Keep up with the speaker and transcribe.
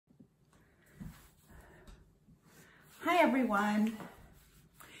Hi everyone.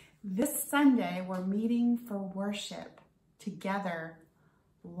 This Sunday we're meeting for worship together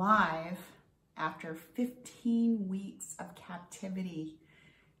live after 15 weeks of captivity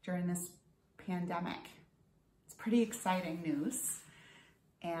during this pandemic. It's pretty exciting news,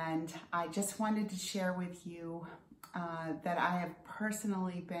 and I just wanted to share with you that I have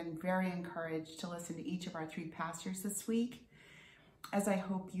personally been very encouraged to listen to each of our three pastors this week, as I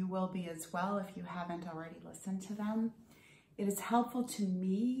hope you will be as well if you haven't already listened to them. It is helpful to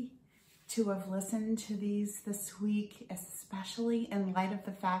me to have listened to these this week, especially in light of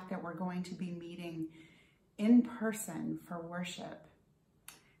the fact that we're going to be meeting in person for worship.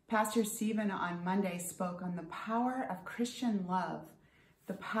 Pastor Stephen on Monday spoke on the power of Christian love,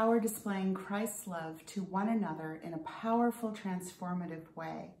 the power displaying Christ's love to one another in a powerful, transformative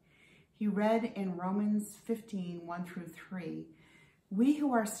way. He read in Romans 15, 1-3, "We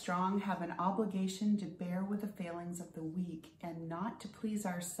who are strong have an obligation to bear with the failings of the weak and not to please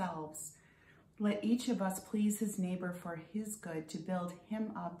ourselves. Let each of us please his neighbor for his good, to build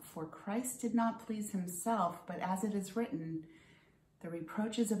him up. For Christ did not please himself, but as it is written, the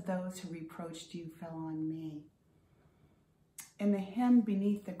reproaches of those who reproached you fell on me." In the hymn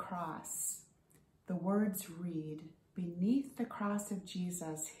Beneath the Cross, the words read, "Beneath the cross of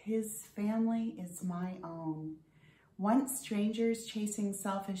Jesus, his family is my own. Once strangers chasing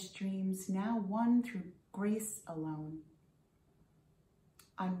selfish dreams, now one through grace alone."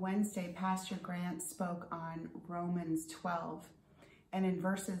 On Wednesday, Pastor Grant spoke on Romans 12, and in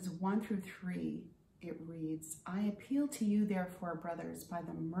verses 1-3, it reads, "I appeal to you, therefore, brothers, by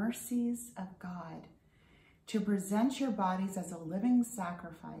the mercies of God, to present your bodies as a living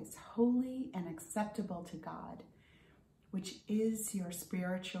sacrifice, holy and acceptable to God, which is your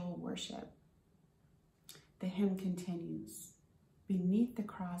spiritual worship." The hymn continues, "Beneath the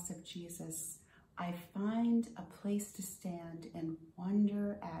cross of Jesus, I find a place to stand and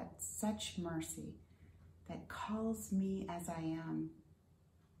wonder at such mercy that calls me as I am."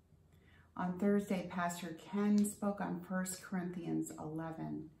 On Thursday, Pastor Ken spoke on 1 Corinthians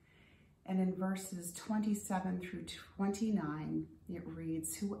 11, and in verses 27-29, it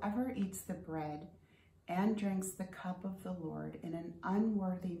reads, "Whoever eats the bread and drinks the cup of the Lord in an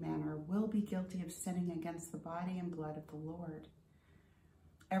unworthy manner will be guilty of sinning against the body and blood of the Lord.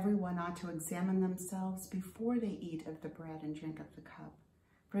 Everyone ought to examine themselves before they eat of the bread and drink of the cup.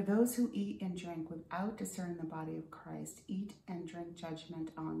 For those who eat and drink without discerning the body of Christ eat and drink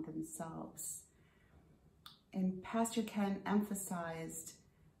judgment on themselves." And Pastor Ken emphasized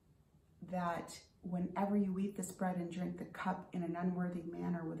that whenever you eat this bread and drink the cup in an unworthy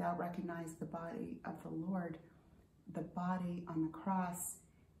manner without recognizing the body of the Lord, the body on the cross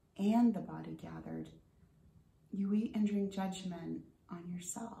and the body gathered, you eat and drink judgment on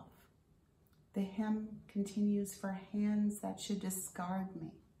yourself. The hymn continues, "For hands that should discard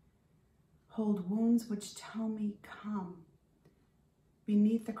me hold wounds which tell me, come.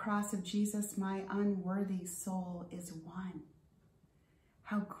 Beneath the cross of Jesus, my unworthy soul is one.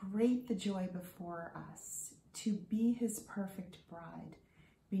 How great the joy before us to be his perfect bride.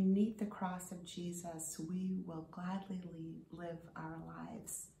 Beneath the cross of Jesus, we will gladly live our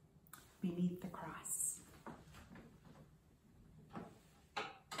lives." Beneath the cross.